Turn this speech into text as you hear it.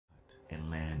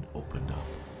opened up.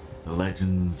 The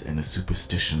legends and the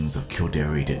superstitions of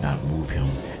Kildare did not move him,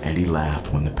 and he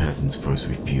laughed when the peasants first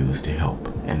refused to help,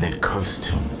 and then cursed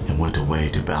him and went away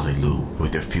to Ballyloo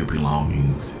with their few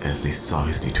belongings as they saw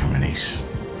his determination.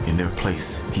 In their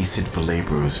place, he sent for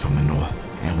laborers from the north,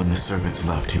 and when the servants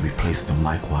left, he replaced them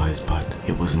likewise, but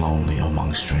it was lonely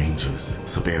among strangers,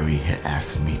 so Barry had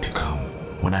asked me to come.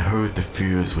 When I heard the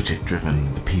fears which had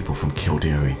driven the people from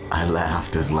Kildare, I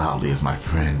laughed as loudly as my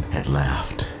friend had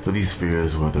laughed, for these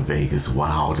fears were the vaguest,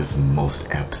 wildest, and most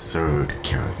absurd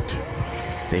character.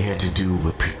 They had to do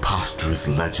with preposterous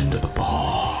legend of the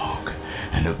bog,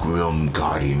 and a grim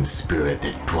guardian spirit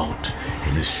that dwelt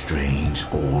in a strange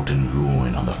olden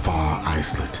ruin on the far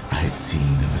islet I had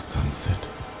seen in the sunset.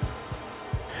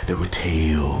 There were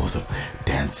tales of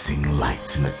dancing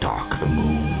lights in the dark of the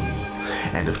moon,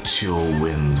 and of chill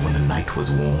winds when the night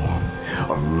was warm,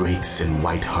 of wraiths in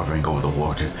white hovering over the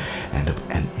waters, and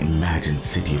of an imagined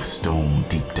city of stone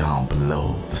deep down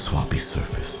below the swampy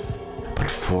surface. But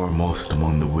foremost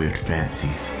among the weird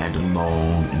fancies, and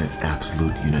alone in its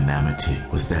absolute unanimity,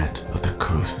 was that of the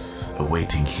curse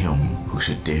awaiting him who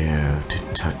should dare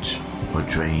to touch or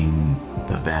drain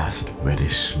the vast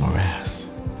reddish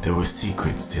morass. There were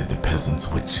secrets, said the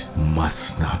peasants, which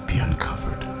must not be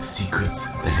uncovered. Secrets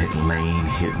that had lain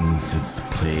hidden since the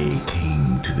plague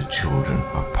came to the children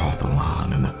of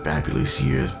Partholon in the fabulous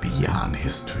years beyond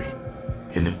history.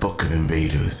 In the Book of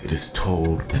Invaders, it is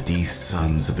told that these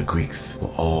sons of the Greeks were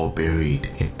all buried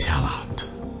in Talat.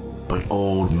 But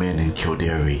old men in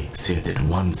Kildare said that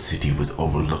one city was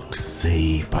overlooked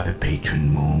save by the patron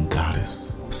moon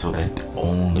goddess, so that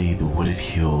only the wooded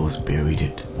hills buried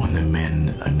it when the men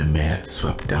of Nemad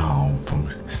swept down from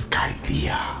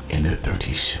Skythea in their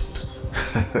 30 ships.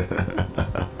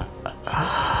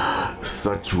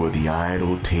 Such were the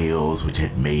idle tales which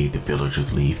had made the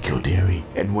villagers leave Kildare,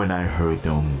 and when I heard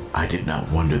them, I did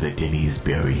not wonder that Denys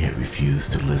Barry had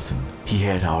refused to listen. He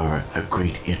had, however, a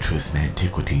great interest in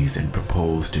antiquities and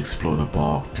proposed to explore the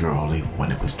bog thoroughly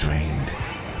when it was drained.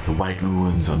 The white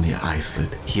ruins on the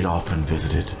islet he had often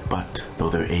visited, but though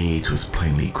their age was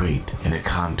plainly great, and their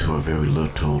contour very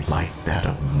little like that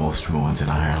of most ruins in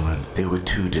Ireland, they were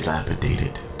too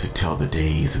dilapidated to tell the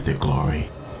days of their glory.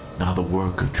 Now the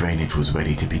work of drainage was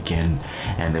ready to begin,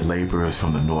 and the laborers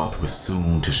from the north were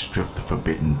soon to strip the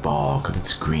forbidden bog of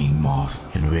its green moss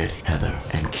and red heather,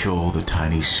 and kill the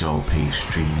tiny shell-paved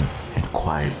streamlets and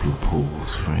quiet blue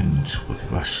pools fringed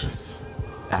with rushes.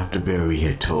 After Barry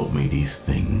had told me these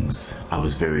things, I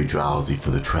was very drowsy,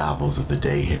 for the travels of the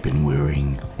day had been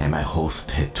wearying, and my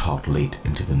host had talked late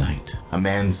into the night. A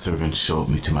manservant showed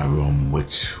me to my room,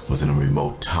 which was in a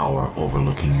remote tower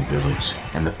overlooking the village,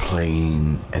 and the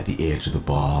plain at the edge of the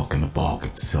bog, and the bog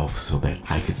itself, so that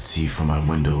I could see from my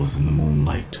windows in the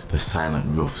moonlight the silent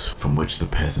roofs from which the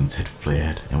peasants had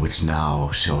fled, and which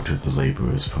now sheltered the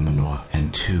laborers from the north,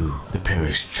 and too, the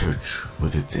parish church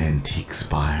with its antique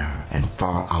spire, and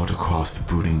far out across the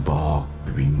brooding bog,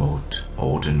 the remote,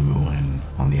 olden ruin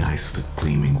on the islet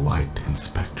gleaming white and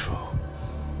spectral.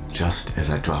 Just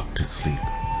as I dropped to sleep,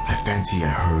 I fancy I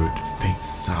heard faint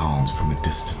sounds from the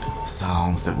distant,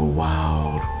 sounds that were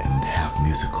wild and half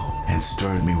musical, and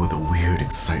stirred me with a weird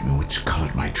excitement which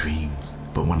colored my dreams.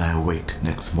 But when I awaked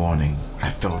next morning, I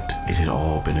felt it had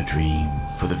all been a dream,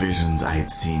 for the visions I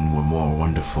had seen were more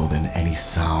wonderful than any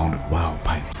sound of wild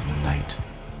pipes in the night.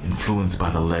 Influenced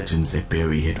by the legends that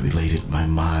Barry had related, my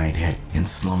mind had in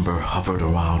slumber hovered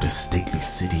around a stately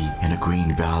city in a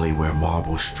green valley where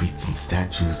marble streets and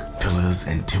statues, pillars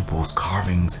and temples,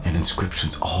 carvings and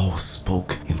inscriptions all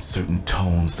spoke in certain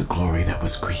tones the glory that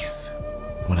was Greece.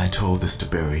 When I told this to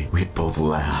Barry, we had both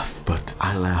laughed, but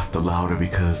I laughed the louder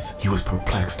because he was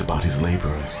perplexed about his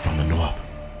laborers from the north.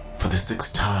 For the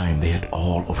 6th time they had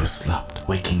all overslept,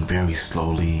 waking very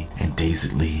slowly and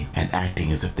dazedly, and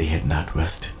acting as if they had not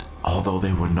rested, although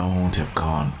they were known to have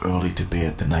gone early to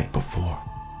bed the night before.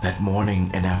 That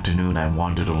morning and afternoon I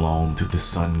wandered alone through the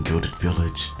sun-gilded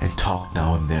village, and talked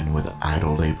now and then with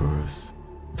idle laborers,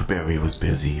 for Barry was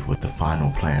busy with the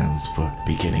final plans for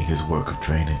beginning his work of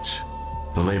drainage.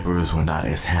 The laborers were not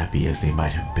as happy as they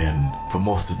might have been, for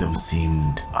most of them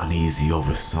seemed uneasy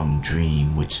over some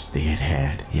dream which they had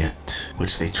had, yet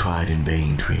which they tried in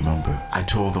vain to remember. I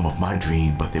told them of my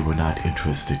dream, but they were not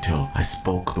interested till I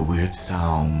spoke the weird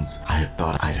sounds I had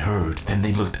thought I'd heard. Then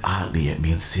they looked oddly at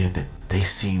me and said that they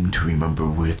seemed to remember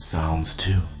weird sounds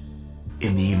too.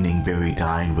 In the evening, Barry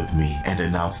dined with me and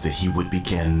announced that he would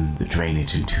begin the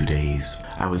drainage in 2 days.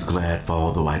 I was glad, for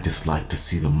although I disliked to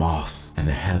see the moss and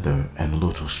the heather and the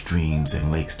little streams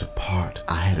and lakes depart,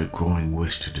 I had a growing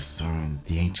wish to discern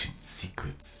the ancient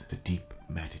secrets, the deep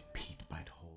matted peace.